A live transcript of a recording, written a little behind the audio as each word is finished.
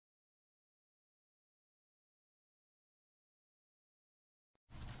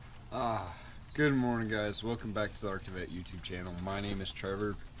Good morning, guys. Welcome back to the Vette YouTube channel. My name is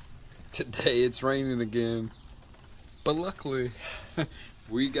Trevor. Today it's raining again, but luckily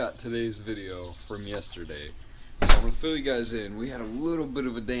we got today's video from yesterday. So I'm gonna fill you guys in. We had a little bit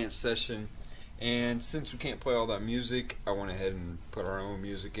of a dance session, and since we can't play all that music, I went ahead and put our own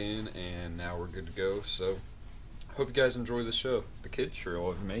music in, and now we're good to go. So hope you guys enjoy the show. The kids sure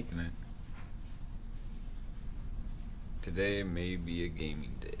love making it. Today may be a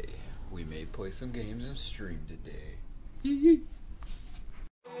gaming day. We may play some games and stream today. Yee.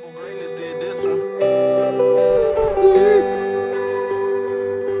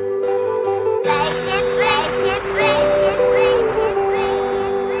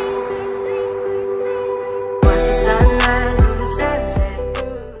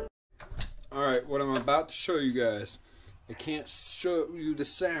 Alright, what I'm about to show you guys, I can't show you the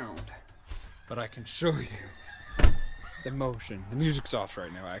sound, but I can show you the motion. The music's off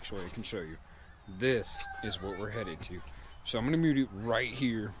right now, actually. I can show you. This is what we're headed to. So I'm going to mute it right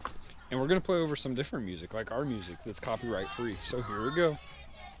here, and we're going to play over some different music, like our music that's copyright free. So here we go.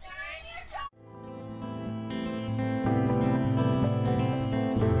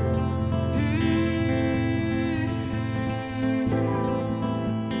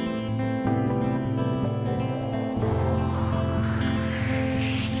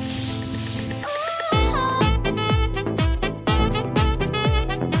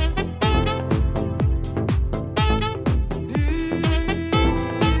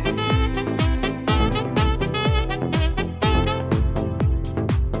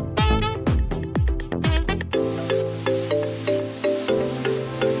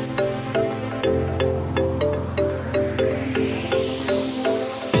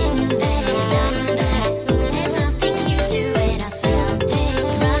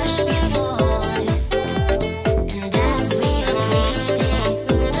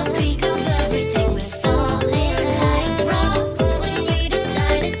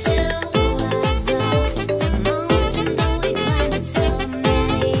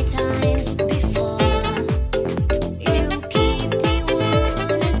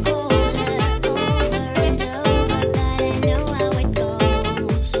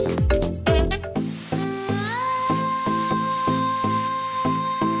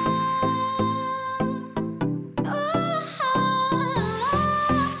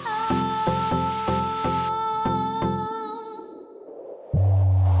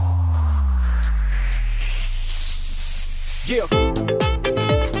 Yeah.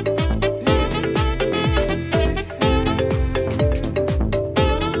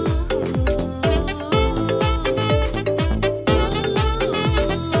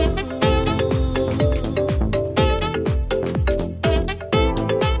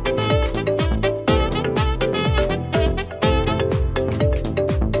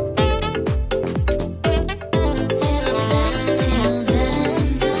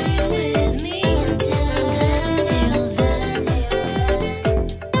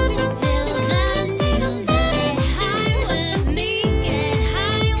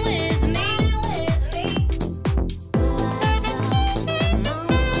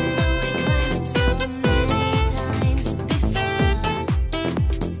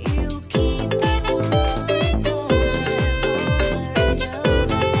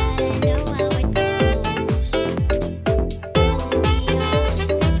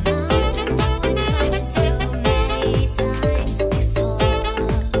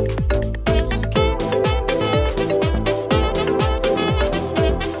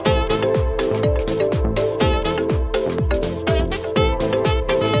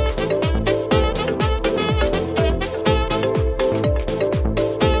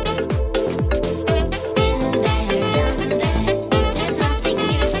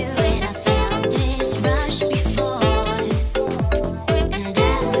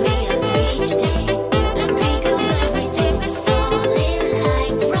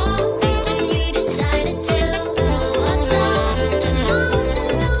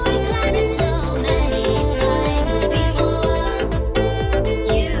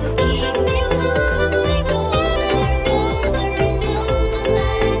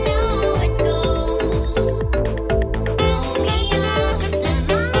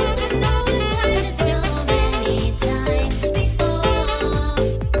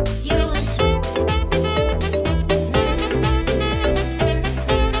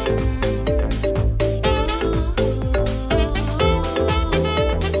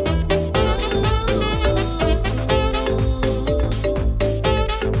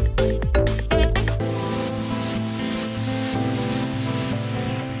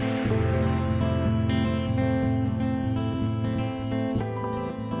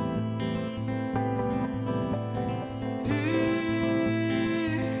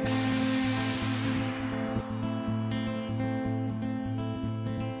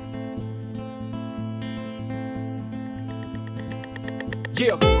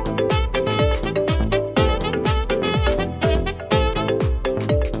 Yeah.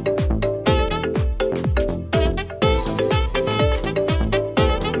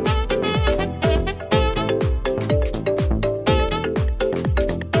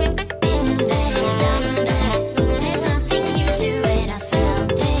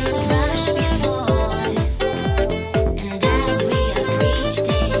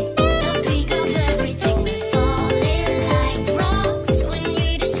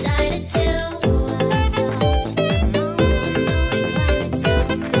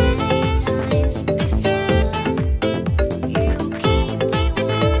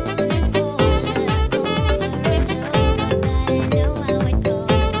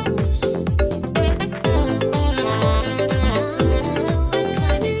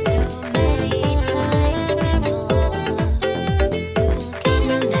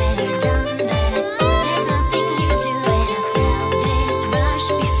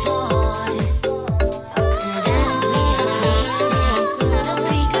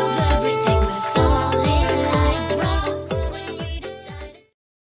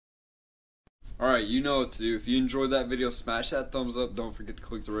 Alright, you know what to do. If you enjoyed that video, smash that thumbs up. Don't forget to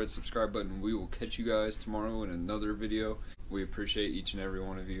click the red subscribe button. We will catch you guys tomorrow in another video. We appreciate each and every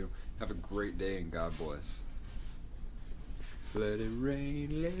one of you. Have a great day and God bless. Let it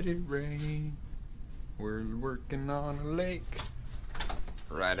rain, let it rain. We're working on a lake.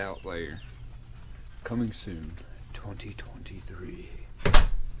 Right out there. Coming soon, 2023.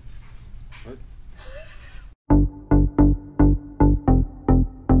 What?